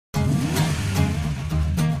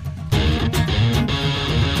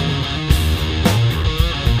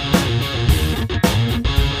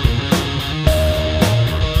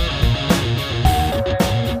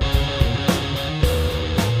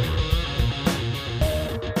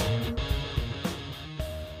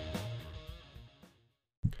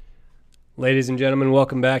Ladies and gentlemen,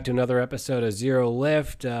 welcome back to another episode of Zero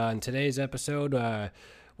Lift. In today's episode,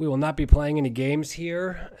 we will not be playing any games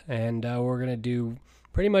here, and we're going to do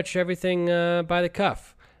pretty much everything by the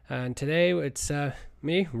cuff. And today it's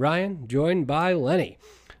me, Ryan, joined by Lenny.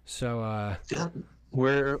 So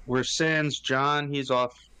we're sans John. He's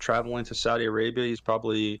off traveling to Saudi Arabia. He's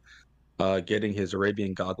probably getting his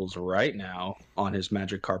Arabian goggles right now on his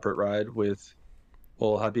magic carpet ride with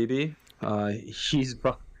old Habibi. I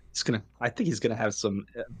think he's gonna have some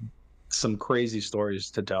crazy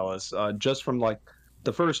stories to tell us. Just from like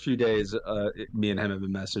the first few days, me and him have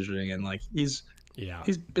been messaging, and like it's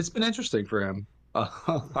been interesting for him.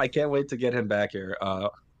 I can't wait to get him back here.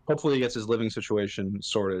 Hopefully, he gets his living situation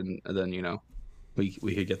sorted, and then we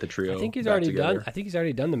could get the trio. I think he's back already together. done. I think he's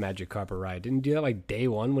already done the magic carpet ride. Didn't he do that like day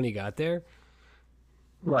one when he got there?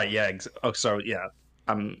 Right. Yeah. So yeah,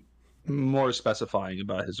 I'm more specifying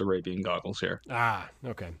about his Arabian goggles here. Ah,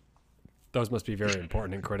 okay. Those must be very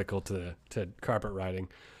important and critical to carpet riding.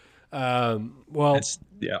 Well,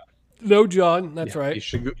 yeah. No, John. That's right.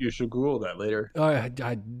 You should Google that later.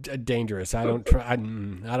 Dangerous. I don't try. I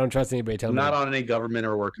don't trust anybody telling me. Not on any government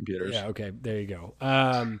or work computers. Yeah. Okay. There you go.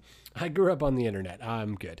 I grew up on the internet.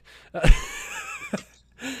 I'm good.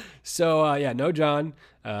 So no John,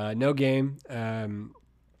 no game. And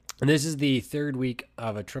this is the third week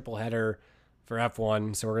of a triple header for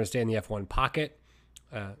F1. So we're going to stay in the F1 pocket,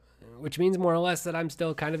 which means more or less that I'm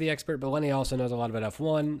still kind of the expert, but Lenny also knows a lot about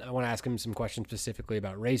F1. I want to ask him some questions specifically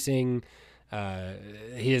about racing.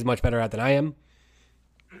 He is much better at than I am.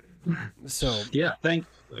 So yeah, thank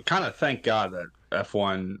God that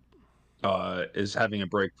F1 is having a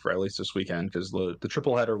break for at least this weekend, because the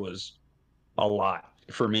triple header was a lot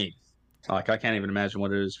for me. Like, I can't even imagine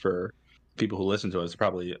what it is for people who listen to us. They're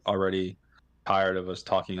probably already tired of us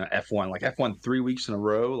talking F1, like F1 3 weeks in a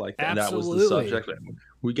row. Like, that was the subject.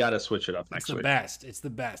 We got to switch it up next week. It's the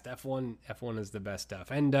best. F1 is the best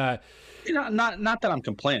stuff. And not that I'm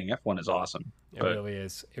complaining. F1 is awesome. It really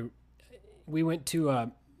is. We went to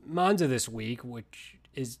Monza this week, which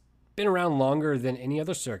has been around longer than any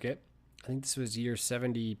other circuit. I think this was year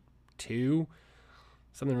 72.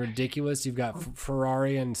 Something ridiculous. You've got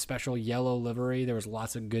Ferrari in special yellow livery. There was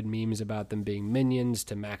lots of good memes about them being minions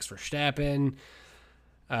to Max Verstappen.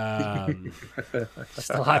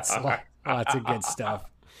 Just lots of good stuff.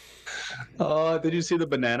 Oh, did you see the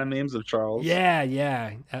banana memes of Charles?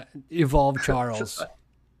 Yeah. Evolve Charles.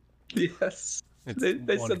 Yes.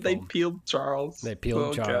 They said they peeled Charles. They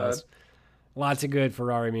peeled Charles. God. Lots of good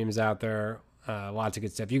Ferrari memes out there. Lots of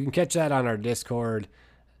good stuff. You can catch that on our Discord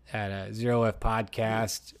at Zero F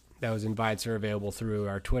Podcast. Those invites are available through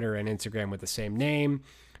our Twitter and Instagram with the same name.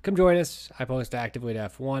 Come join us. I post actively to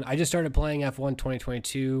F1. I just started playing F1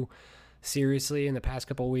 2022 seriously in the past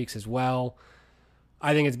couple of weeks as well.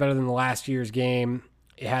 I think it's better than the last year's game.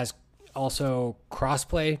 It has also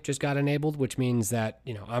crossplay just got enabled, which means that,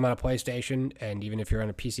 I'm on a PlayStation, and even if you're on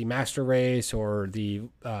a PC Master Race or the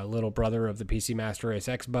little brother of the PC Master Race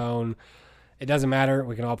X-Bone, it doesn't matter.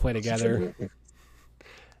 We can all play together,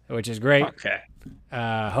 which is great. Okay.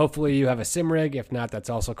 Hopefully you have a sim rig. If not, that's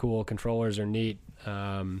also cool. Controllers are neat,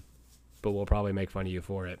 but we'll probably make fun of you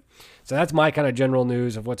for it. So that's my kind of general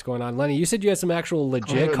news of what's going on. Lenny, you said you had some actual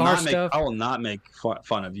legit car stuff. I will not make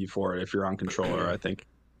fun of you for it if you're on controller. I think,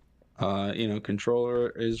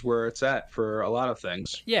 controller is where it's at for a lot of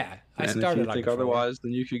things. Yeah, if you think otherwise,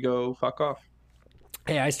 then you could go fuck off.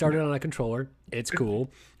 Hey, I started on a controller. It's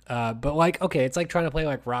cool. But it's like trying to play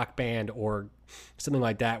like Rock Band or something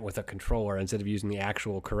like that with a controller instead of using the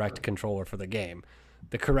actual correct controller for the game.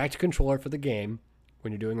 The correct controller for the game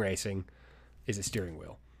when you're doing racing is a steering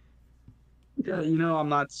wheel. Yeah, I'm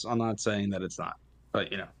not saying that it's not,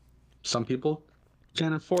 but some people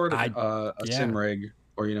can't afford a sim rig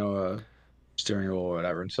or a steering wheel or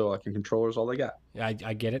whatever, and so like a controller is all they got. I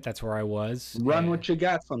get it. That's where I was. Run what you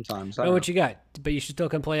got sometimes. Run what you got, but you should still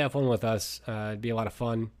come play F1 with us. It'd be a lot of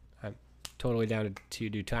fun. I'm totally down to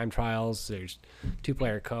do time trials. There's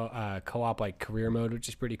 2-player co-op like career mode, which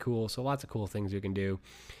is pretty cool. So lots of cool things you can do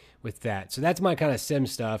with that. So that's my kind of sim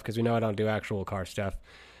stuff, because we know I don't do actual car stuff.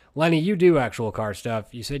 Lenny, you do actual car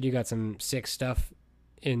stuff. You said you got some sick stuff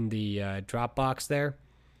in the Dropbox there.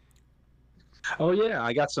 Oh yeah,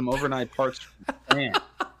 I got some overnight parts. Man,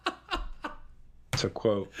 it's a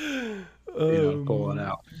quote. Pulling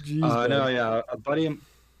out. A buddy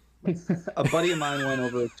of mine went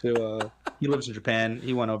over to. He lives in Japan.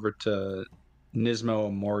 He went over to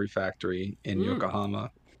Nismo Mori factory in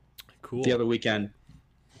Yokohama. Cool. The other weekend.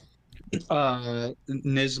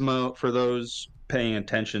 Nismo, for those paying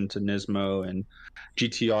attention to Nismo and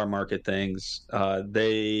GTR market things,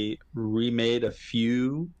 they remade a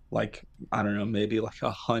few like, I don't know, maybe like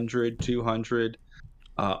 100, 200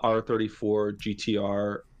 R34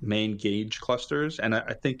 GTR main gauge clusters, and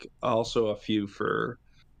I think also a few for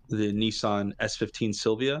the Nissan S15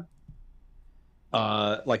 Silvia.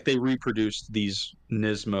 Like they reproduced these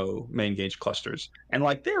Nismo main gauge clusters, and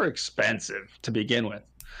like they're expensive to begin with,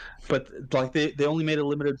 but like they only made a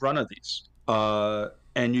limited run of these,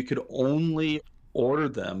 and you could only order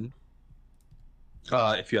them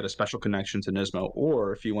if you had a special connection to Nismo,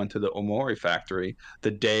 or if you went to the Omori factory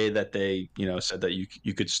the day that they, said that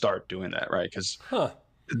you could start doing that, right? Because Huh.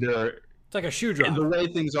 they're It's like a shoe drop. the way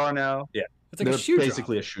things are now. Yeah, It's like they're a shoe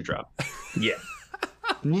basically a shoe drop. Yeah,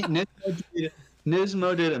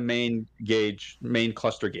 Nismo did a main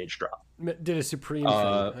cluster gauge drop. drop. Did a Supreme thing.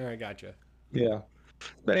 All right, gotcha. Yeah.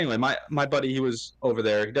 But anyway, my buddy, he was over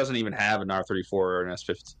there. He doesn't even have an R34 or an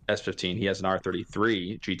S15. He has an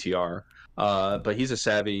R33 GTR. But he's a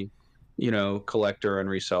savvy, collector and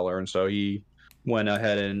reseller, and so he went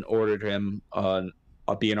ahead and ordered him a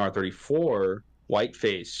BNR34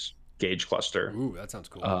 whiteface gauge cluster. Ooh, that sounds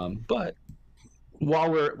cool. But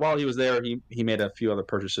while he was there, he made a few other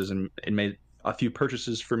purchases and made a few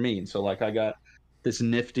purchases for me. And so like I got this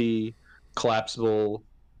nifty collapsible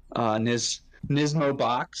Nismo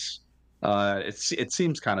box. It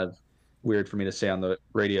seems kind of weird for me to say on the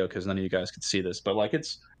radio because none of you guys could see this, but like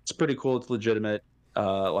it's pretty cool. It's legitimate.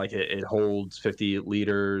 Like it holds 50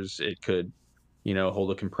 liters. It could,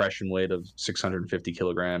 hold a compression weight of 650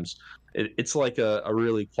 kilograms. It's like a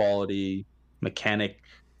really quality mechanic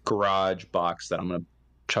garage box that I'm gonna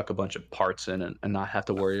chuck a bunch of parts in and not have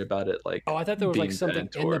to worry about it. Like, I thought there was like something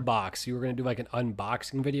bent in the box. You were gonna do like an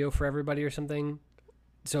unboxing video for everybody or something.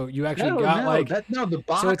 So you actually the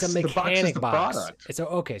box. So it's a mechanic the box. product. So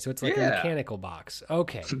it's like a mechanical box.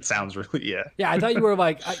 Okay. It sounds really Yeah, I thought you were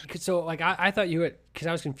like I thought you had, because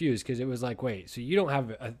I was confused because it was like, wait, so you don't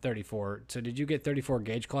have a 34. So did you get 34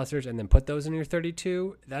 gauge clusters and then put those in your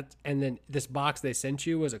 32? And then this box they sent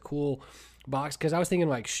you was a cool box, because I was thinking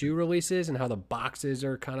like shoe releases and how the boxes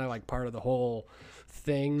are kind of like part of the whole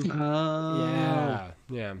thing.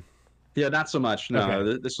 Yeah, not so much. No,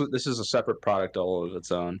 Okay. This is a separate product all of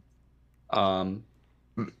its own.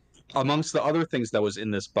 Amongst the other things that was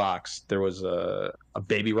in this box, there was a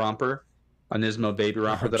baby romper, a Nismo baby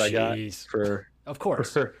romper that I got for, of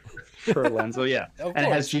course, for Lenzo. Yeah, of and course.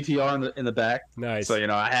 it has GTR in the back. Nice. So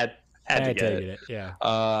I had to get it. Yeah.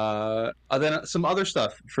 Then some other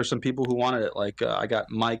stuff for some people who wanted it. Like I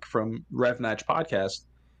got Mike from Rev Match Podcast.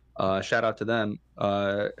 Shout out to them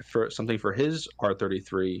for something for his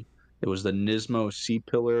R33. It was the Nismo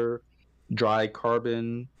C-Pillar dry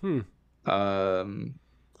carbon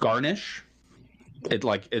garnish. It's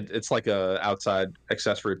like a outside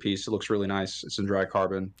accessory piece. It looks really nice. It's in dry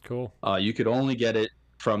carbon. Cool. You could only get it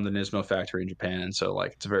from the Nismo factory in Japan, and so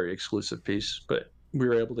like it's a very exclusive piece. But we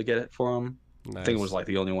were able to get it for him. Nice. I think it was like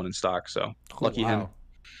the only one in stock. So lucky him.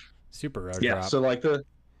 Super road Yeah. drop. So like the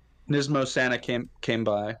Nismo Santa came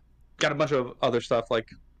by. Got a bunch of other stuff like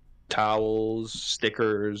towels,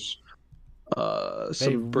 stickers.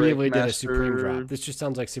 They really did a Supreme drop. This just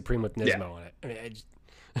sounds like Supreme with Nismo on it. I mean,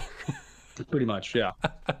 pretty much, yeah.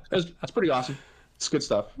 It's pretty awesome. It's good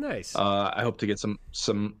stuff. Nice. I hope to get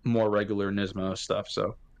some more regular Nismo stuff.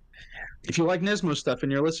 So if you like Nismo stuff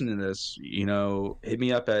and you're listening to this, hit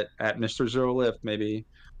me up at Mr. Zero Lift. Maybe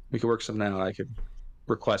we could work something out. I could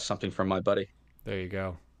request something from my buddy. There you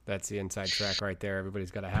go. That's the inside track right there.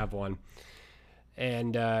 Everybody's got to have one.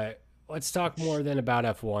 And let's talk more then about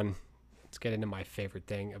F1. Let's get into my favorite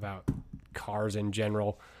thing about cars in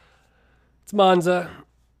general. It's Monza.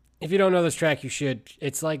 If you don't know this track, you should.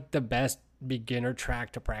 It's like the best beginner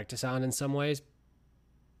track to practice on in some ways,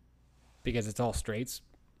 because it's all straights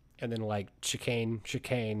and then like chicane,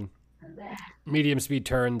 medium speed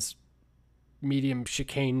turns, medium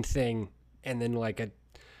chicane thing, and then like a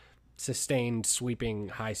sustained sweeping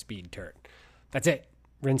high speed turn. That's it.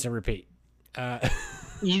 Rinse and repeat.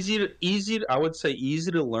 Easy. I would say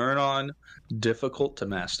easy to learn on, difficult to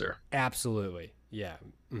master. Absolutely, yeah.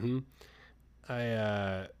 Mm-hmm.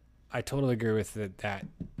 I totally agree with that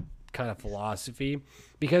kind of philosophy,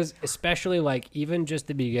 because especially like even just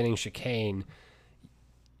the beginning chicane,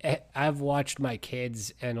 I've watched my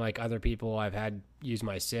kids and like other people I've had use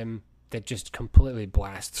my sim that just completely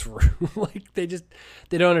blast through. Like they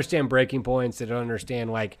don't understand braking points. They don't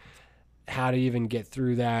understand like how to even get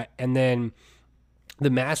through that, and then the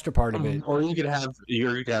master part of it. Or you could have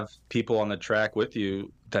people on the track with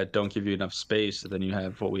you that don't give you enough space. And then you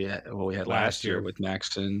have what we had last year with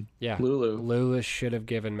Max and Lulu. Lulu should have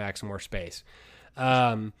given Max more space.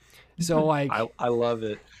 So like I love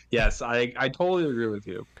it. Yes, I totally agree with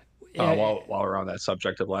you. While we're on that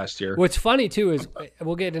subject of last year. What's funny too is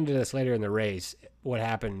we'll get into this later in the race. What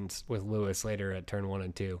happens with Lewis later at turn 1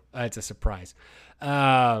 and 2? It's a surprise.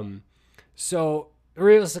 So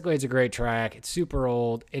realistically, it's a great track. It's super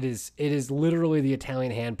old. It is literally the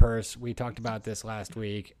Italian hand purse. We talked about this last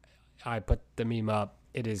week. I put the meme up.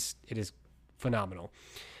 It is phenomenal.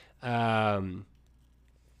 It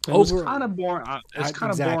was kind of boring. It's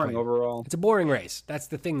kind of boring overall. It's a boring race. That's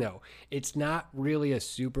the thing, though. It's not really a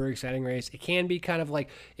super exciting race. It can be kind of like,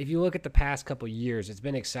 if you look at the past couple of years, it's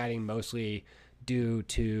been exciting mostly due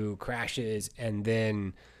to crashes and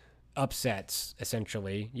then upsets,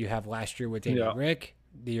 essentially. You have last year with Danny Rick.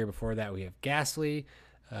 The year before that, we have Gasly.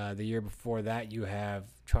 The year before that, you have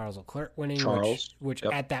Charles Leclerc winning, which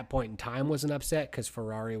at that point in time was an upset because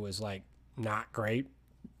Ferrari was like not great.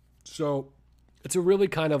 So it's a really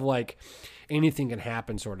kind of like anything can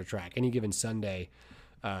happen sort of track, any given Sunday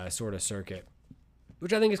sort of circuit,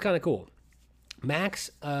 which I think is kind of cool. Max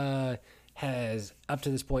has, up to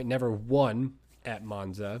this point, never won at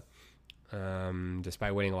Monza,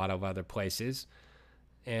 despite winning a lot of other places.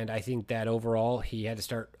 And I think that overall he had to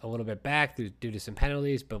start a little bit back due to some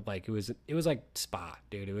penalties, but like it was like Spa,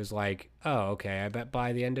 dude. It was like, oh, okay, I bet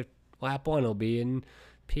by the end of lap 1 he'll be in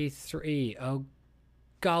P3. Oh,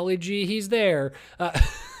 golly gee, he's there.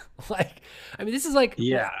 Like, I mean, this is like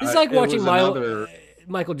watching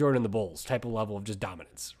Michael Jordan and the Bulls type of level of just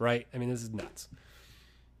dominance, right? I mean, this is nuts.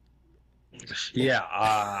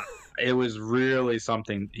 Yeah, it was really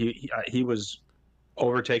something. He was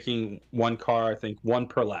overtaking one car, I think, one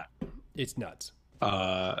per lap. It's nuts.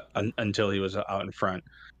 Until he was out in front.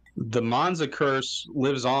 The Monza curse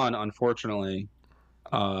lives on, unfortunately.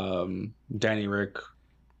 Danny Rick,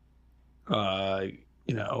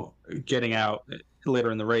 getting out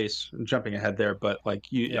later in the race, jumping ahead there, but like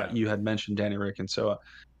you had mentioned Danny Rick, and so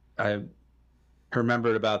I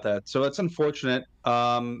remembered about that. So it's unfortunate.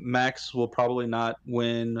 Max will probably not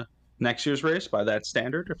win next year's race by that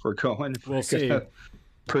standard. If we'll see.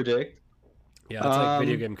 Predict. Yeah, it's like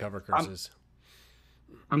video game cover curses.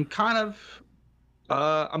 I'm kind of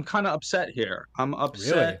upset here. I'm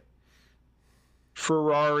upset. Really?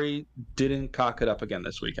 Ferrari didn't cock it up again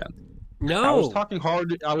this weekend. No, I was talking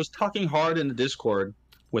hard in the Discord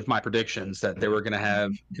with my predictions that they were going to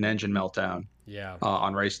have an engine meltdown. Yeah.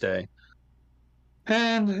 On race day,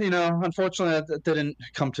 and unfortunately, that didn't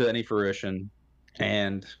come to any fruition,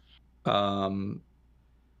 and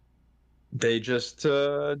they just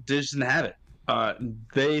didn't have it. I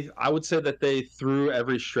would say that they threw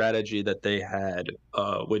every strategy that they had,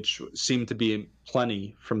 which seemed to be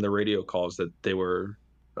plenty from the radio calls that they were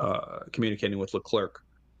communicating with Leclerc.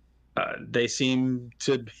 They seem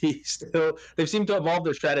to evolve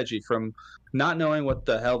their strategy from not knowing what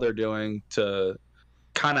the hell they're doing to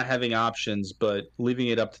kind of having options, but leaving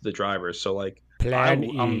it up to the drivers. So like, Plan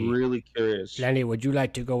E. I'm really curious. Plan E, would you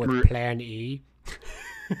like to go with Plan E?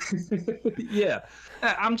 Yeah,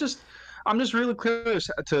 I'm just really curious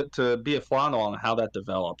to be a fly on how that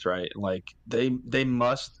developed, right? Like there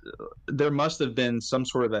must have been some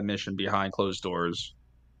sort of admission behind closed doors,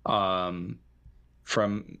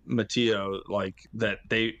 from Matteo, like that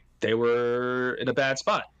they were in a bad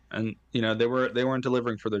spot, and they weren't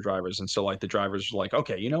delivering for their drivers, and so like the drivers were like,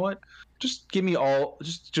 okay, you know what, just give me all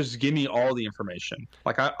the information.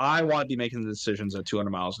 Like I want to be making the decisions at 200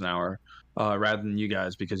 miles an hour. Rather than you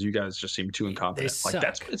guys, because you guys just seem too incompetent. Like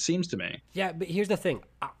that's what it seems to me. Yeah, but here's the thing.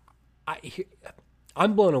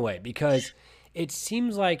 I'm blown away because it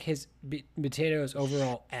seems like Matteo's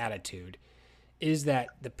overall attitude is that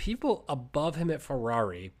the people above him at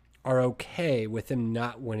Ferrari are okay with him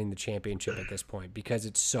not winning the championship at this point because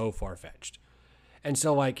it's so far-fetched. And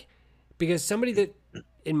so like, because somebody that,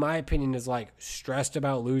 in my opinion, is like stressed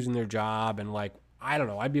about losing their job and like, I don't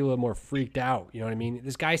know, I'd be a little more freaked out. You know what I mean?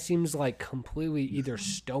 This guy seems like completely either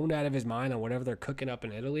stoned out of his mind on whatever they're cooking up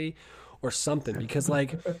in Italy or something, because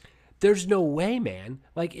like there's no way, man.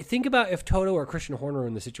 Like think about if Toto or Christian Horner were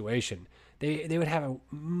in the situation. They would have a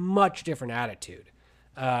much different attitude.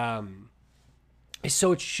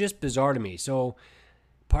 So it's just bizarre to me. So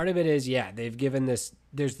part of it is, they've given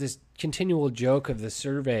there's this continual joke of the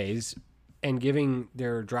surveys and giving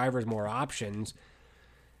their drivers more options.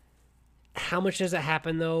 How much does it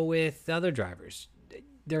happen, though, with the other drivers?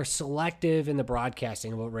 They're selective in the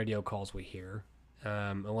broadcasting of what radio calls we hear.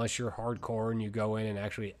 Unless you're hardcore and you go in and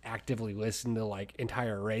actually actively listen to like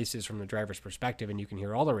entire races from the driver's perspective and you can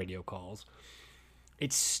hear all the radio calls,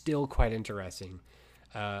 it's still quite interesting.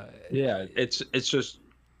 It's just,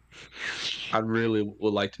 I really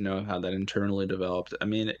would like to know how that internally developed. I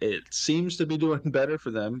mean, it seems to be doing better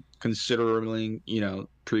for them considering,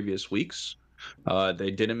 previous weeks.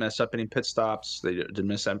 They didn't mess up any pit stops. They didn't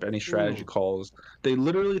mess up any strategy Ooh. calls. They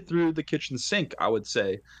literally threw the kitchen sink, I would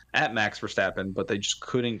say, at Max Verstappen, but they just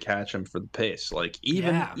couldn't catch him for the pace. Like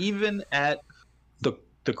Yeah. even at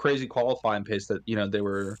the crazy qualifying pace that they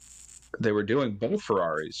were doing, both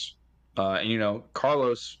Ferraris. And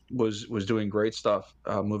Carlos was doing great stuff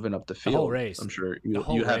moving up the field. The whole race. I'm sure The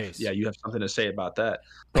whole you have race. you have something to say about that.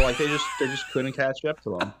 But like they just couldn't catch up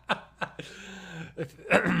to them.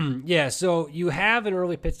 Yeah, so you have an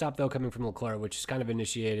early pit stop though coming from Leclerc, which is kind of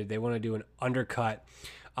initiated. They want to do an undercut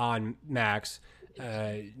on Max.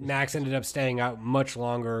 Max ended up staying out much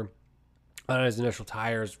longer on his initial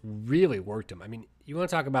tires. Really worked him. I mean, you want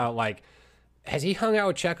to talk about like, has he hung out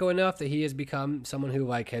with Checo enough that he has become someone who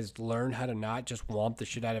like has learned how to not just womp the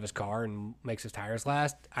shit out of his car and makes his tires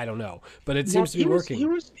last? I don't know, but it seems to be working. He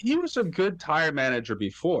was a good tire manager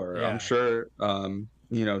before. Yeah. I'm sure.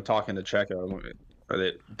 Talking to Checo,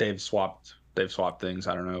 they've swapped things.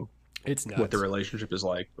 I don't know. It's nuts. What the relationship is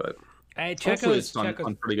like, but hey, hopefully it's on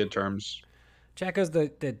pretty good terms. Checo's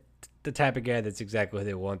the type of guy that's exactly what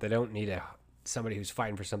they want. They don't need somebody who's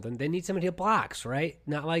fighting for something. They need somebody who blocks, right?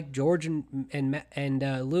 Not like George and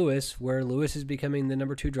Lewis, where Lewis is becoming the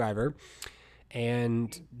number 2 driver,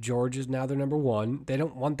 and George is now their number 1. They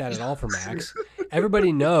don't want that at all for Max.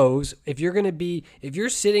 Everybody knows if you're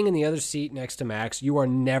sitting in the other seat next to Max, you are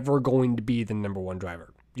never going to be the number 1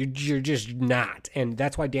 driver. You're just not, and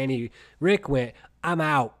that's why Danny Rick went, I'm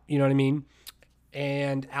out. You know what I mean?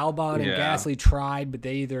 And Albon and Gasly tried, but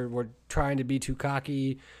they either were trying to be too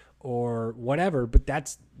cocky or whatever. But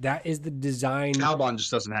that is the design. Albon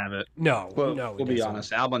just doesn't have it. No. We'll be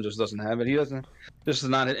honest. Albon just doesn't have it. He doesn't. This is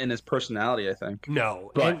not in his personality, I think.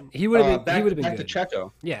 No, but and he would have been. He would have been back good. to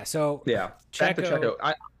Checo. Yeah. So back to Checo.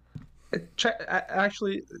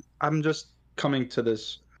 Actually, I'm just coming to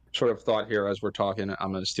this sort of thought here as we're talking.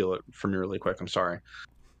 I'm going to steal it from you really quick. I'm sorry.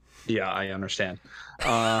 Yeah, I understand.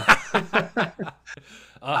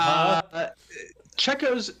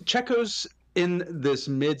 Checo's in this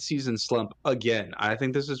mid-season slump again. I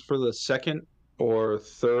think this is for the second or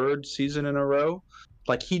third season in a row.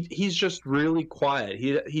 Like he's just really quiet.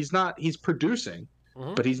 He's producing,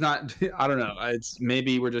 but he's not. I don't know. It's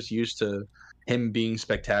maybe we're just used to him being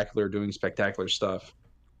spectacular, doing spectacular stuff.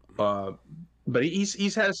 But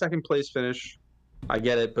he's had a second place finish. I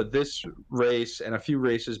get it, but this race and a few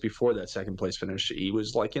races before that second place finish, he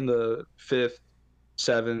was like in the 5th,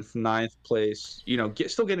 7th, 9th place.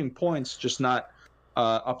 Still getting points, just not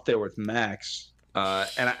up there with Max.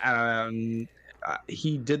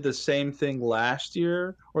 He did the same thing last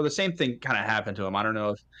year, or the same thing kind of happened to him. I don't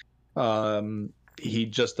know if he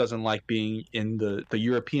just doesn't like being in the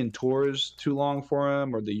European tours too long for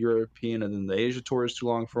him, or the European and then the Asia tours too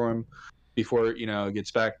long for him. Before it gets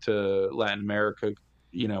back to Latin America,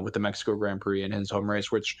 with the Mexico Grand Prix and his home race,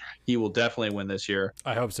 which he will definitely win this year.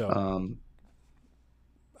 I hope so.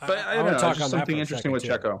 But I want to talk on something interesting with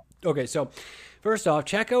Checo. Okay, so first off,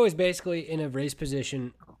 Checo is basically in a race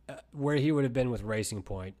position where he would have been with Racing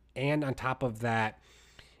Point, and on top of that,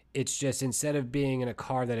 it's just instead of being in a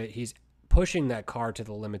car that he's pushing that car to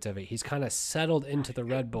the limits of it, he's kind of settled into the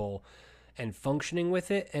Red Bull and functioning with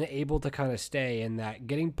it and able to kind of stay in that,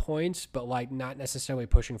 getting points, but like not necessarily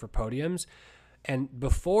pushing for podiums. And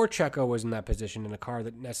before Checo was in that position in a car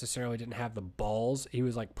that necessarily didn't have the balls, he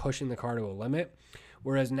was like pushing the car to a limit.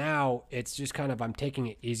 Whereas now it's just kind of, I'm taking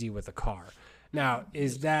it easy with the car. Now,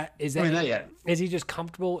 is he just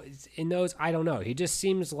comfortable in those? I don't know. He just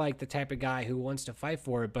seems like the type of guy who wants to fight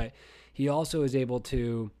for it, but he also is able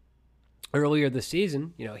to. Earlier this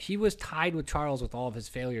season, he was tied with Charles with all of his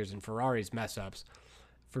failures and Ferrari's mess ups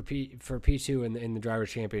for P2 in the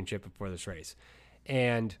Drivers' Championship before this race,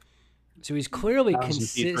 and so he's clearly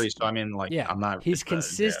consistent. So I mean, I'm not. He's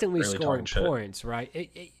consistently really scoring points,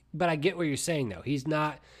 right? But I get what you're saying, though. He's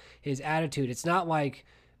not his attitude. It's not like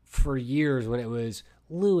for years when it was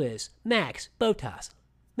Lewis, Max, Bottas,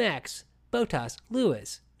 Lewis,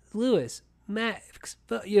 Max.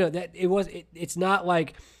 That it was. It's not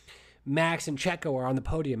like Max and Checo are on the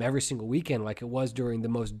podium every single weekend like it was during the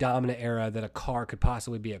most dominant era that a car could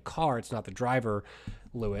possibly be a car. It's not the driver,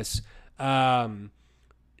 Lewis.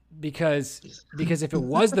 Because if it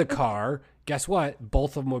was the car, guess what?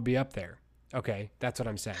 Both of them would be up there. Okay, that's what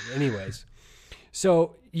I'm saying. Anyways,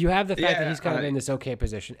 so you have the fact that he's kind of in this okay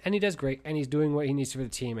position, and he does great, and he's doing what he needs for the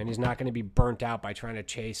team, and he's not going to be burnt out by trying to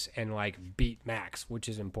chase and like beat Max, which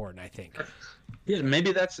is important, I think. Yeah,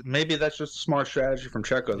 maybe that's just smart strategy from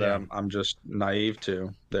Checo that I'm just naive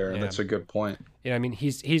to there. Yeah. That's a good point. I mean,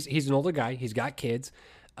 he's an older guy. He's got kids.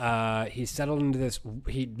 He's settled into this.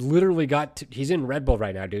 He literally he's in Red Bull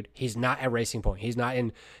right now, dude. He's not at Racing Point. He's not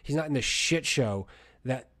in the shit show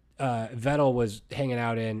that Vettel was hanging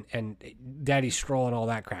out in and Daddy Stroll and all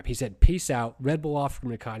that crap. He said, peace out. Red Bull offered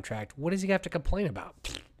him a contract. What does he have to complain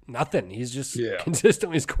about? Nothing. He's just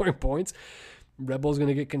consistently scoring points. Red Bull's going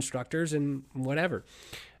to get constructors and whatever.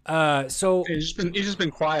 So he's just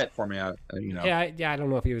been quiet for me. Yeah, I don't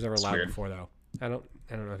know if he was ever loud before though. I don't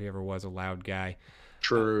know if he ever was a loud guy.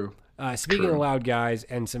 True. Speaking of loud guys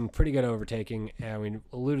and some pretty good overtaking, and we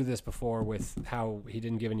alluded to this before with how he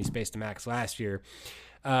didn't give any space to Max last year.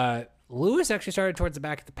 Lewis actually started towards the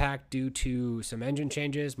back of the pack due to some engine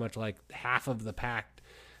changes, much like half of the pack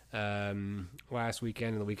last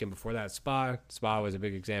weekend and the weekend before that. Spa was a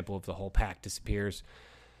big example of the whole pack disappears.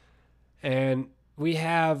 And we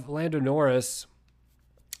have Lando Norris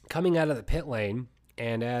coming out of the pit lane.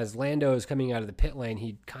 And as Lando is coming out of the pit lane,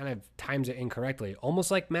 he kind of times it incorrectly, almost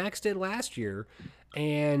like Max did last year,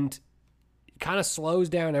 and kind of slows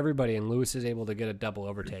down everybody, and Lewis is able to get a double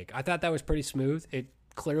overtake. I thought that was pretty smooth. It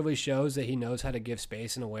clearly shows that he knows how to give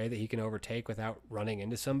space in a way that he can overtake without running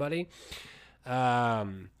into somebody.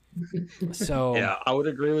 So yeah, I would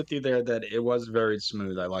agree with you there that it was very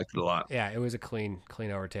smooth. I liked it a lot. Yeah, it was a clean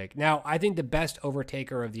overtake. Now, I think the best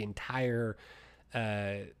overtaker of the entire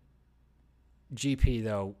GP,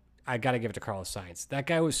 though, I got to give it to Carlos Sainz. That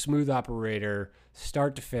guy was smooth operator,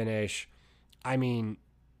 start to finish. I mean,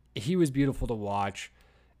 he was beautiful to watch.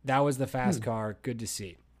 That was the fast car. Good to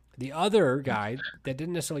see. The other guy that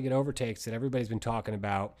didn't necessarily get overtakes that everybody's been talking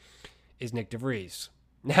about is Nick DeVries.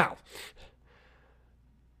 Now,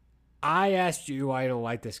 I asked you why I don't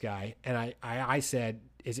like this guy, and I said,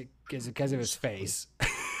 is it because of his face?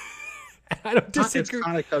 I don't disagree. It's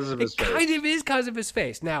kind of because of his face. It kind of is because of his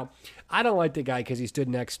face. Now, I don't like the guy because he stood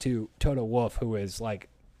next to Toto Wolff, who is like,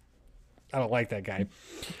 I don't like that guy.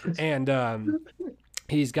 And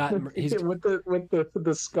he's with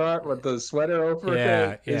the scarf, with the sweater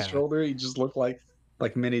over his shoulder, he just looked like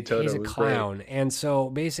mini Toto. He's a clown. Great. And so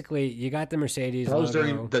basically, you got the Mercedes. That was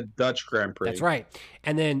during the Dutch Grand Prix. That's right.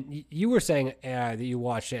 And then you were saying that you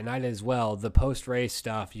watched it, and I did as well. The post-race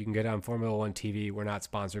stuff, you can get on Formula One TV. We're not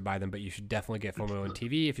sponsored by them, but you should definitely get Formula One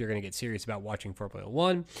TV if you're going to get serious about watching Formula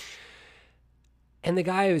One. And the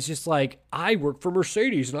guy was just like, I work for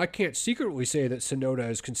Mercedes, and I can't secretly say that Tsunoda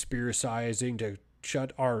is conspiracizing to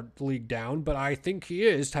shut our league down, but I think he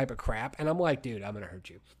is, type of crap. And I'm like, dude, I'm going to hurt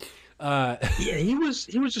you. Yeah, he was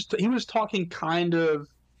talking kind of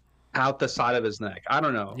out the side of his neck. I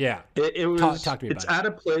don't know. Yeah, it was. Talk to me about it. Out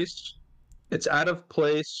of place. It's out of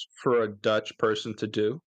place for a Dutch person to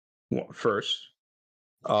do first,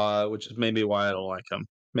 which is maybe why I don't like him.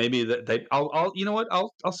 Maybe that they. I'll. You know what?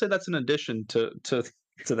 I'll say that's an addition to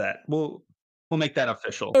that. We'll make that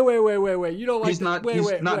official. Wait. You don't like? He's not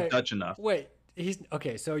Dutch enough. Wait. He's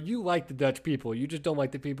okay. So you like the Dutch people. You just don't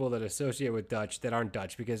like the people that associate with Dutch that aren't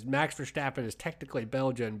Dutch, because Max Verstappen is technically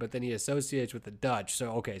Belgian, but then he associates with the Dutch.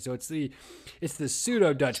 So okay, so it's the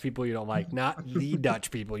pseudo Dutch people you don't like, not the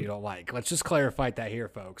Dutch people you don't like. Let's just clarify that here,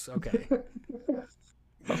 folks. Okay.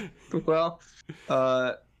 Well,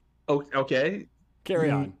 okay.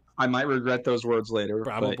 Carry on. I might regret those words later.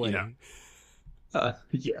 Probably. But,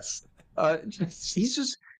 yes. He's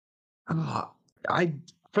just.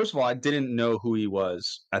 First of all, I didn't know who he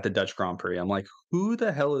was at the Dutch Grand Prix. I'm like, who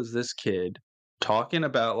the hell is this kid talking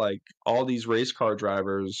about like all these race car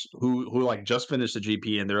drivers who like just finished the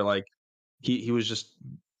GP, and they're like, he was just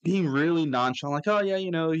being really nonchalant, like, oh yeah,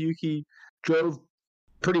 Yuki drove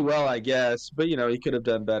pretty well, I guess, but he could have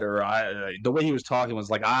done better. The way he was talking was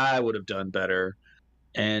like, I would have done better.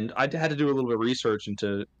 And I had to do a little bit of research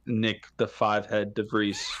into Nick the Five-Head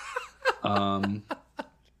DeVries.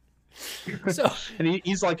 So and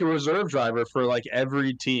he's like a reserve driver for like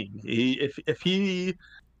every team. If he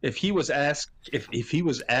was Ash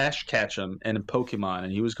Ketchum in Pokemon,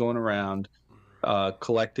 and he was going around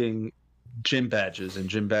collecting gym badges, and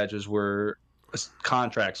gym badges were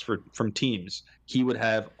contracts from teams, he would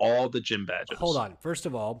have all the gym badges. Hold on. First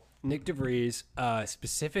of all, Nick DeVries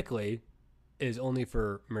specifically is only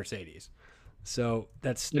for Mercedes. So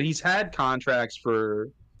he's had contracts for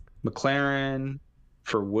McLaren,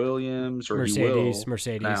 for Williams, or Mercedes.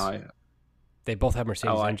 Now they both have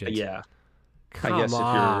Mercedes engines. Yeah. Come I guess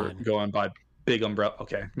on. If you're going by big umbrella.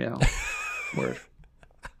 Okay. Yeah. Word.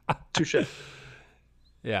 Touche.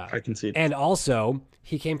 Yeah. I can see it. And also,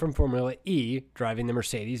 he came from Formula E, driving the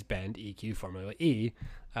Mercedes-Benz EQ Formula E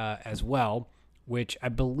as well, which I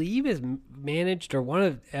believe is managed, or one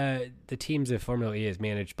of the teams of Formula E is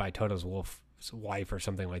managed by Toto Wolff's wife or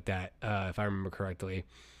something like that, if I remember correctly.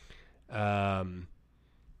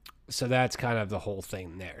 So that's kind of the whole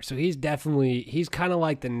thing there. So he's kind of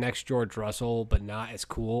like the next George Russell, but not as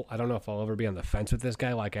cool. I don't know if I'll ever be on the fence with this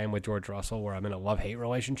guy like I am with George Russell, where I'm in a love-hate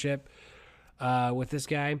relationship with this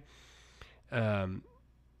guy. But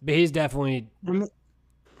he's definitely,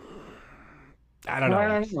 I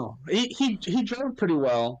don't know. He drove pretty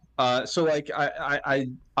well. So like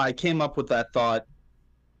I came up with that thought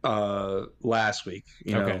last week,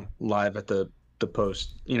 live at the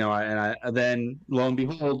post, and then lo and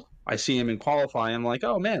behold, I see him in qualifying. I'm like,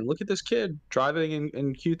 oh man, look at this kid driving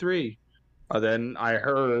in Q3. Then I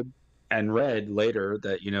heard and read later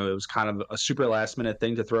that it was kind of a super last minute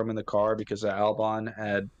thing to throw him in the car because Albon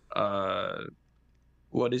had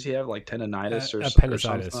what does he have, like tendonitis or something like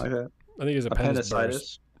that? I think it's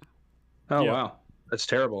appendicitis. Oh yeah. Wow, that's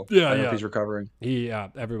terrible. Yeah, I hope he's recovering.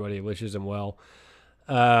 Everybody wishes him well.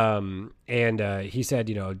 And he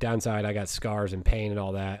said, downside, I got scars and pain and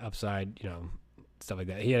all that. Upside, stuff like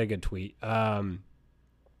that. He had a good tweet. So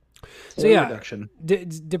yeah,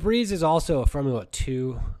 DeVries is also a Formula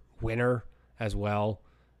 2 winner as well.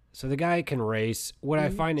 So the guy can race. What I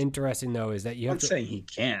find interesting though is that you have to say he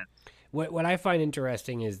can't. What I find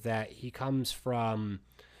interesting is that he comes from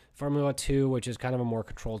Formula 2, which is kind of a more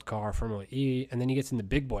controlled car, Formula E, and then he gets in the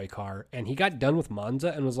big boy car, and he got done with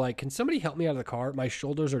Monza and was like, can somebody help me out of the car? My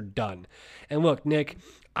shoulders are done. And look, Nick,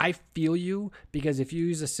 I feel you, because if you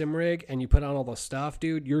use a sim rig and you put on all the stuff,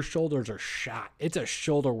 dude, your shoulders are shot. It's a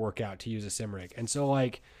shoulder workout to use a sim rig. And so,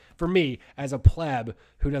 like, for me, as a pleb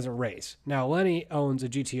who doesn't race. Now, Lenny owns a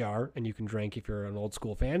GTR, and you can drink if you're an old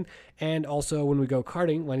school fan. And also, when we go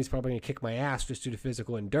karting, Lenny's probably going to kick my ass just due to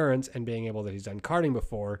physical endurance and being able that he's done karting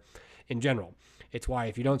before in general. It's why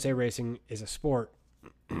if you don't say racing is a sport,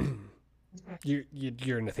 you're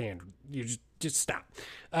in the fan. You just stop.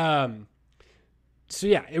 So,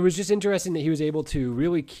 yeah, it was just interesting that he was able to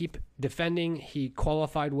really keep defending. He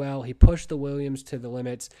qualified well. He pushed the Williams to the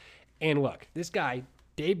limits. And look, this guy...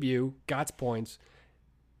 debut, got points.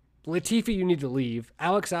 Latifi, you need to leave.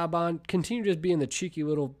 Alex Albon, continue just being the cheeky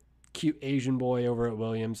little cute Asian boy over at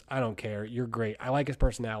Williams. I don't care. You're great. I like his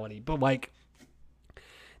personality. But, like,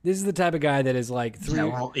 this is the type of guy that is, like,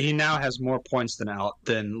 he now has more points than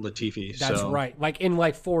Latifi. That's right. Like, in,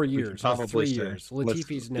 4 years. Like 3 years.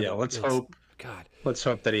 Latifi's never. Yeah, let's hope. God. Let's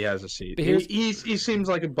hope that he has a seat. He seems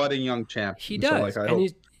like a budding young champ. He does. So,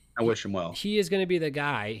 I wish him well. He is going to be the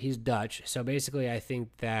guy. He's Dutch. So basically, I think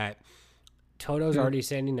that Toto's already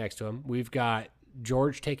standing next to him. We've got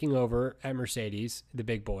George taking over at Mercedes, the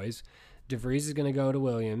big boys. DeVries is going to go to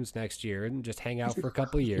Williams next year and just hang out for a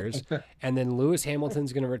couple of years. And then Lewis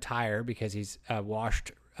Hamilton's going to retire because he's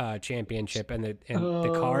washed championship and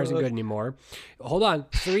the car isn't good anymore. Hold on.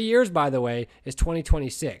 3 years, by the way, is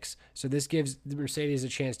 2026. So this gives the Mercedes a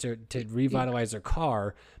chance to revitalize their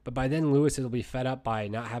car. But by then, Lewis will be fed up by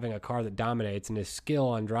not having a car that dominates, and his skill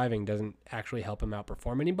on driving doesn't actually help him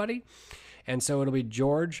outperform anybody. And so it'll be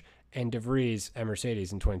George and DeVries at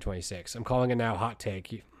Mercedes in 2026. I'm calling it now. Hot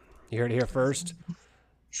take. You heard it here first.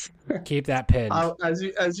 Keep that pinned.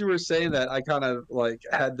 As you were saying that, I kind of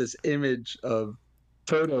had this image of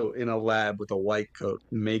Toto in a lab with a white coat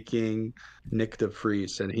making Nick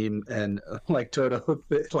DeVries, and Toto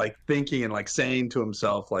thinking and saying to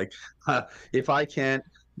himself if I can't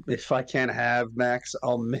have Max,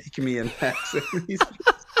 I'll make me a Max.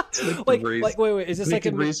 wait, is this Nick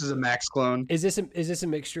DeVries is a Max clone? Is this a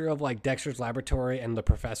mixture of Dexter's Laboratory and the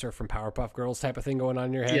Professor from Powerpuff Girls type of thing going on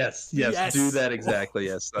in your head? Yes. Do that exactly.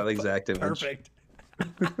 Yes, that exact image. Perfect.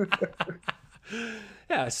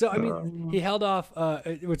 Yeah, so I mean, he held off.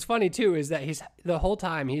 What's funny too is that the whole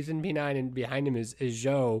time he's in P9 and behind him is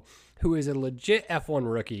Zhou, who is a legit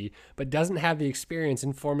F1 rookie, but doesn't have the experience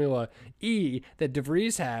in Formula E that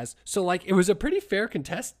DeVries has. So it was a pretty fair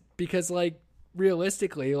contest because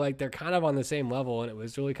realistically, they're kind of on the same level, and it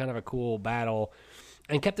was really kind of a cool battle,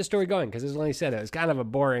 and kept the story going because, as Lenny said, it was kind of a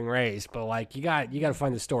boring race, but you got to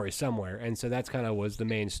find the story somewhere, and so that's kind of was the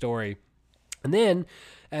main story. And then,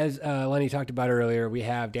 as Lenny talked about earlier, we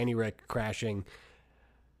have Danny Rick crashing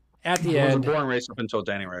at the end. It was a boring race up until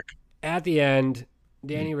Danny Rick. At the end,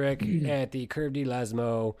 Danny Rick at the Curve de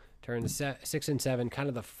Lasmo, turn 6 and 7, kind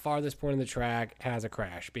of the farthest point of the track, has a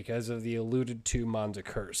crash because of the alluded to Monza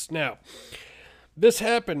curse. Now, this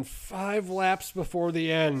happened 5 laps before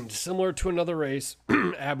the end, similar to another race,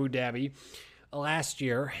 Abu Dhabi, last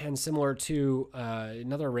year, and similar to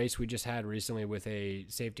another race we just had recently with a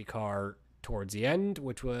safety car towards the end,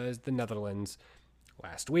 which was the Netherlands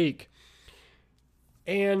last week.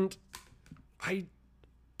 And I'm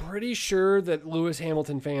pretty sure that Lewis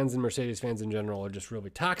Hamilton fans and Mercedes fans in general are just really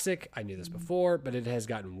toxic. I knew this before, but it has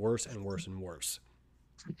gotten worse and worse and worse.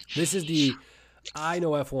 This is the I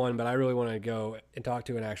know F1, but I really want to go and talk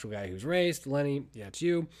to an actual guy who's raced. Lenny, yeah, it's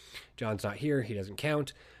you. John's not here. He doesn't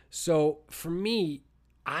count. So for me,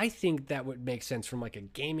 I think that would make sense from like a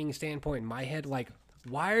gaming standpoint in my head. Like,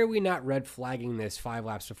 why are we not red flagging this 5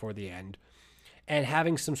 laps before the end and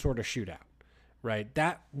having some sort of shootout? Right?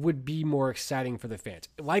 That would be more exciting for the fans.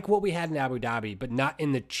 Like what we had in Abu Dhabi, but not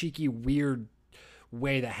in the cheeky, weird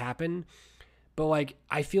way that happened. But like,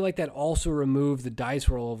 I feel like that also removed the dice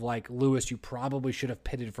roll of like, Lewis, you probably should have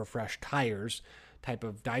pitted for fresh tires type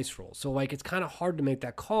of dice roll. So like, it's kind of hard to make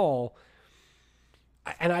that call.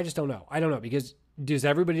 And I just don't know. I don't know, because does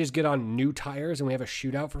everybody just get on new tires and we have a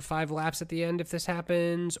shootout for 5 laps at the end if this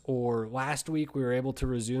happens? Or last week we were able to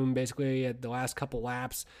resume basically at the last couple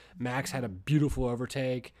laps. Max had a beautiful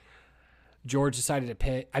overtake. George decided to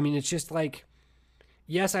pit. I mean, it's just like,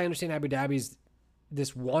 yes, I understand Abu Dhabi's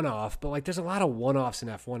this one-off, but like there's a lot of one-offs in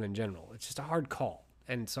F1 in general. It's just a hard call.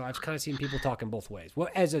 And so I've kind of seen people talking both ways.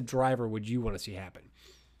 What, as a driver, would you want to see happen?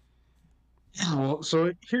 Well,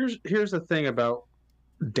 so here's the thing about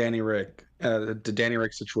Danny Rick, the Danny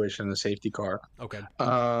Rick situation in the safety car. Okay.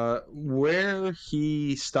 Where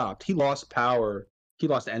he stopped, he lost power. He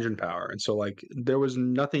lost engine power, and so like there was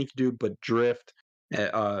nothing he could do but drift,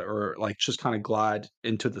 or like just kind of glide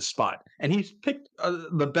into the spot. And he picked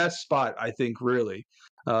the best spot, I think, really,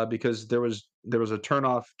 because there was a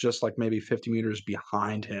turnoff just like maybe 50 meters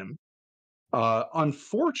behind him.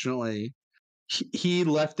 Unfortunately, he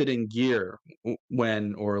left it in gear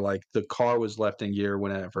when, or like the car was left in gear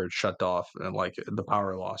whenever it shut off and like the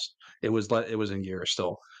power lost. It was in gear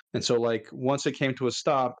still, and so like once it came to a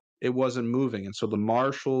stop, it wasn't moving, and so the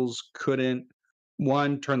marshals couldn't,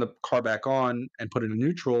 one, turn the car back on and put it in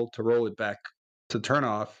neutral to roll it back to turn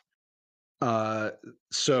off. Uh,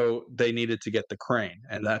 so they needed to get the crane,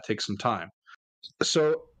 and that takes some time.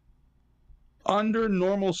 So under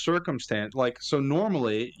normal circumstance, like, so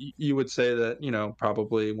normally you would say that,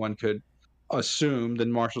 probably one could assume,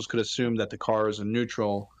 then marshals could assume that the car is in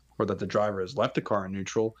neutral, or that the driver has left the car in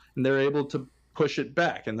neutral, and they're able to push it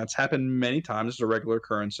back. And that's happened many times. It's a regular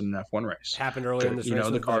occurrence in an F1 race. Happened earlier in this race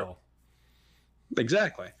the with car. Vettel.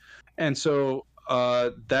 Exactly. And so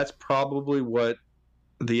that's probably what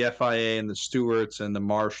the FIA and the stewards and the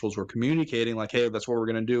marshals were communicating, like, hey, that's what we're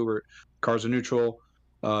going to do. Cars are neutral.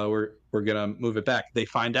 We're going to move it back. They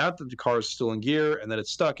find out that the car is still in gear and that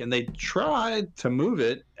it's stuck, and they tried to move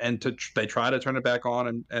it, and they try to turn it back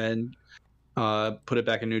on and put it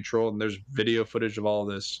back in neutral. And there's video footage of all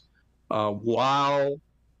of this while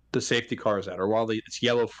the safety car is out, or while it's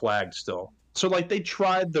yellow flagged still. So like they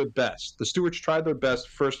tried their best. The stewards tried their best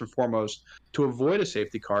first and foremost to avoid a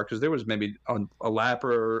safety car, because there was maybe a lap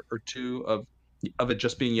or two of it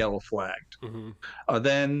just being yellow flagged. Mm-hmm.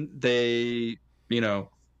 Then they,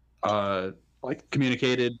 like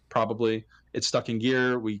communicated, probably it's stuck in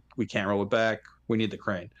gear. We can't roll it back. We need the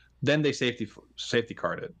crane. Then they safety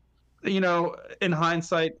carded it. In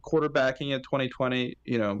hindsight, quarterbacking at 2020,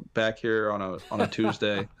 back here on a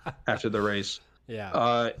Tuesday after the race.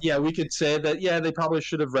 Yeah. We could say that, they probably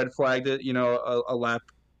should have red flagged it, a lap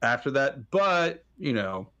after that. But,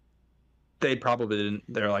 they probably didn't.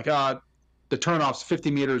 They're like, the turnoff's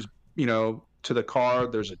 50 meters, to the car.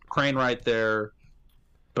 There's a crane right there.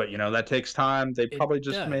 But, that takes time. They probably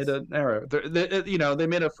just made an error. They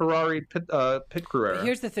made a Ferrari pit crew error.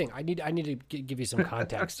 Here's the thing. I need to give you some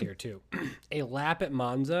context here, too. A lap at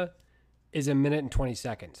Monza is 1 minute and 20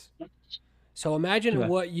 seconds. So imagine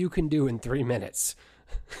what you can do in 3 minutes.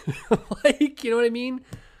 Like, you know what I mean?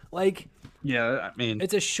 Like, yeah, I mean,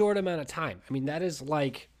 it's a short amount of time. I mean, that is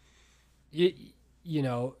like, you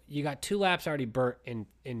got 2 laps already burnt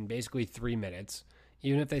in basically 3 minutes,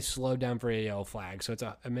 even if they slowed down for a yellow flag. So it's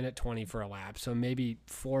a 1 minute 20 for a lap. So maybe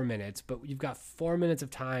 4 minutes, but you've got 4 minutes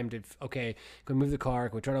of time to, okay, can we move the car?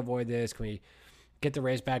 Can we try to avoid this? Can we get the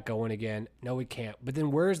race back going again? No, we can't. But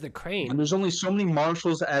then where's the crane? And there's only so many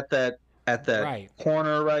marshals at that right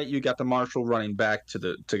corner, right? You got the marshal running back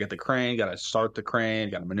to get the crane. Got to start the crane.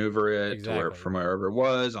 Got to maneuver it from wherever it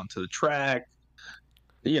was onto the track.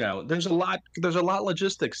 There's a lot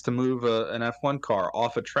logistics to move an F1 car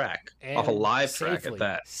off a track, and off a live track at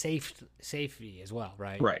that. Safety as well,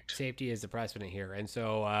 right? Right. Safety is the precedent here, and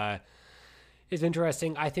so it's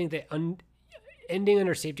interesting. I think that ending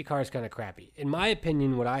under safety car is kind of crappy, in my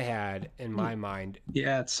opinion. What I had in my mind,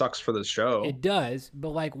 it sucks for the show. It does, but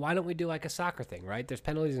like, why don't we do like a soccer thing, right? There's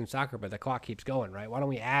penalties in soccer, but the clock keeps going, right? Why don't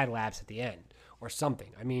we add laps at the end or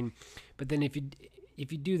something? I mean, but then if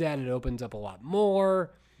you do that, it opens up a lot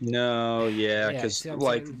more. No, because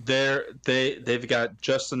like they've got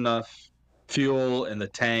just enough fuel in the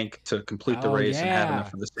tank to complete the Oh, race and have yeah.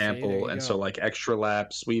 enough of the See, there sample, you and go. so like extra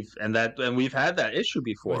laps. We've had that issue With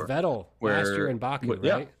before Vettel last year in Baku,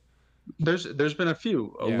 yeah, right? there's been a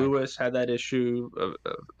few. Yeah. Lewis had that issue.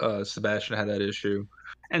 Sebastian had that issue,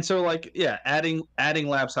 and so like yeah, adding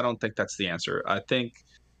laps. I don't think that's the answer. I think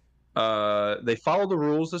they follow the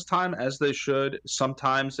rules this time as they should.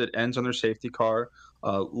 Sometimes it ends on their safety car.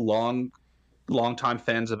 Longtime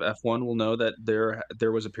fans of F1 will know that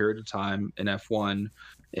there was a period of time in F1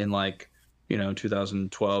 in like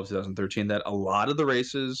 2012, 2013 that a lot of the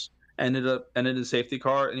races ended in safety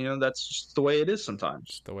car, and that's just the way it is sometimes.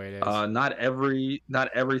 Just the way it is. Not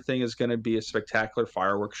everything is going to be a spectacular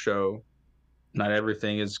fireworks show. Not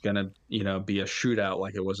everything is going to be a shootout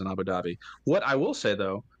like it was in Abu Dhabi. What I will say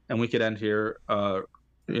though, and we could end here,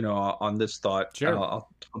 on this thought. Sure. I'll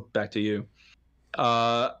back to you.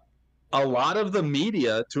 A lot of the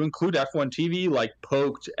media, to include F1 TV, like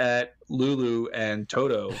poked at Lulu and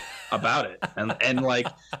Toto about it, and like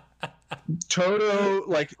Toto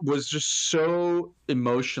like was just so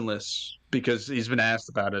emotionless because he's been asked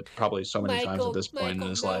about it probably so many times at this point in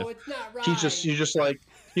his life. It's not right. He's just like,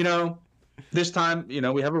 this time,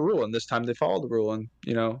 we have a rule, and this time they follow the rule, and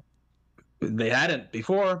they hadn't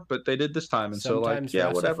before, but they did this time, and Sometimes so like,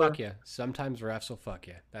 yeah, refs whatever. will fuck you. Sometimes refs will fuck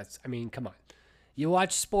you. Come on. You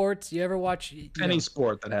watch sports? You ever watch Any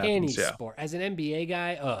sport that happens? any yeah. sport? As an NBA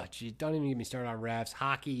guy, don't even get me started on refs.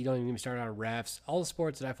 Hockey, you don't even get me started on refs. All the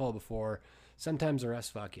sports that I followed before, sometimes the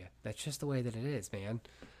refs fuck you. That's just the way that it is, man.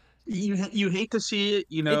 You hate to see it,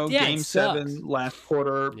 Yeah, Game it sucks. 7 last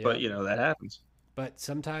quarter, Yeah. but that happens. But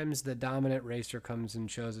sometimes the dominant racer comes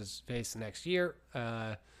and shows his face the next year,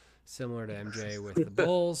 similar to MJ with the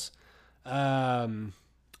Bulls,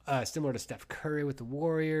 similar to Steph Curry with the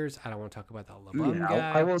Warriors. I don't want to talk about the LeBron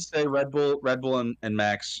guy. I will say Red Bull and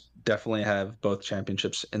Max definitely have both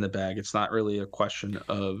championships in the bag. It's not really a question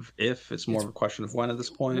of if, it's more of a question of when at this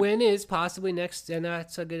point. When is possibly next, and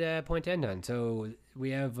that's a good point to end on. So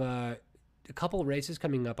we have a couple races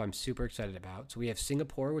coming up I'm super excited about. So we have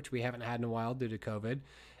Singapore, which we haven't had in a while due to COVID.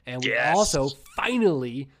 And we also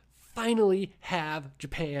finally have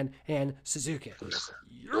Japan and Suzuka.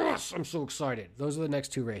 Yes, I'm so excited. Those are the next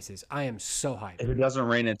two races. I am so hyped. If it doesn't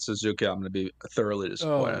rain at Suzuka, I'm going to be thoroughly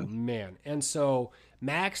disappointed. Oh, man. And so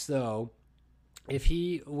Max, though, if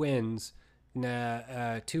he wins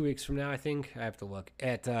 2 weeks from now, I think, I have to look,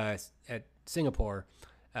 at Singapore,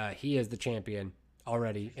 he is the champion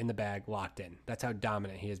already in the bag, locked in. That's how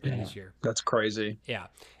dominant he has been this year. That's crazy. Yeah.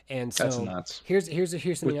 And so that's nuts. Here's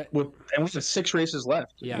something. And we have 6 races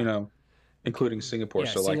left, including Singapore.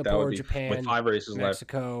 Yeah, so Singapore, like that would be Japan, with 5 races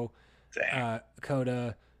Mexico,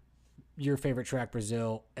 Coda, your favorite track,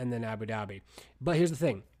 Brazil, and then Abu Dhabi. But here's the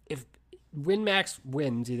thing. When Max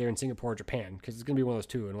wins either in Singapore or Japan, because it's going to be one of those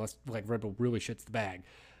two, unless like Red Bull really shits the bag,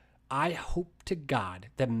 I hope to God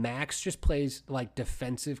that Max just plays like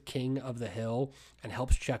defensive king of the hill and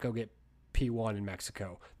helps Checo get P1 in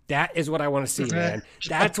Mexico. That is what I want to see, man.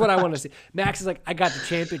 That's what I want to see. Max is like, I got the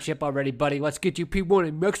championship already, buddy. Let's get you P1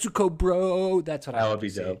 in Mexico, bro. That's what I want to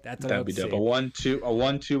see. That would be dope. A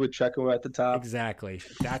 1-2 with Checo at the top. Exactly.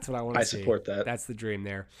 That's what I want to see. I support that. That's the dream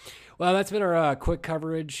there. Well, that's been our quick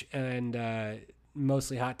coverage and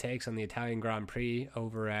mostly hot takes on the Italian Grand Prix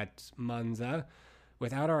over at Monza.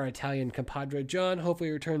 Without our Italian compadre, John, hopefully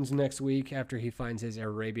he returns next week after he finds his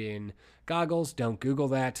Arabian goggles. Don't Google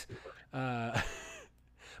that.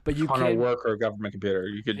 But you on can a work or a government computer.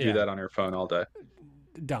 You could do that on your phone all day.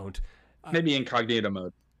 Don't. Maybe incognito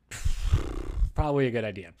mode. Probably a good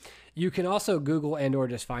idea. You can also Google and or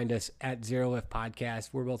just find us at Zero Lift Podcast.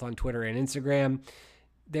 We're both on Twitter and Instagram.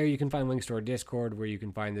 There you can find links to our Discord where you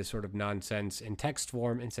can find this sort of nonsense in text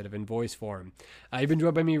form instead of in voice form. You've been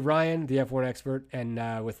joined by me, Ryan, the F1 expert,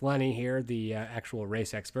 and with Lenny here, the actual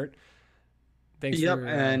race expert. Thanks.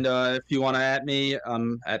 And if you want to at me,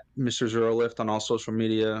 I'm at Mr. Zero Lift on all social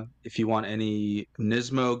media. If you want any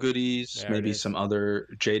Nismo goodies, maybe some other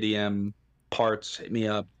JDM parts, hit me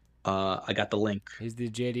up. I got the link. He's the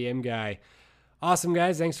JDM guy. Awesome,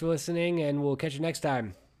 guys. Thanks for listening, and we'll catch you next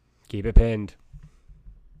time. Keep it pinned.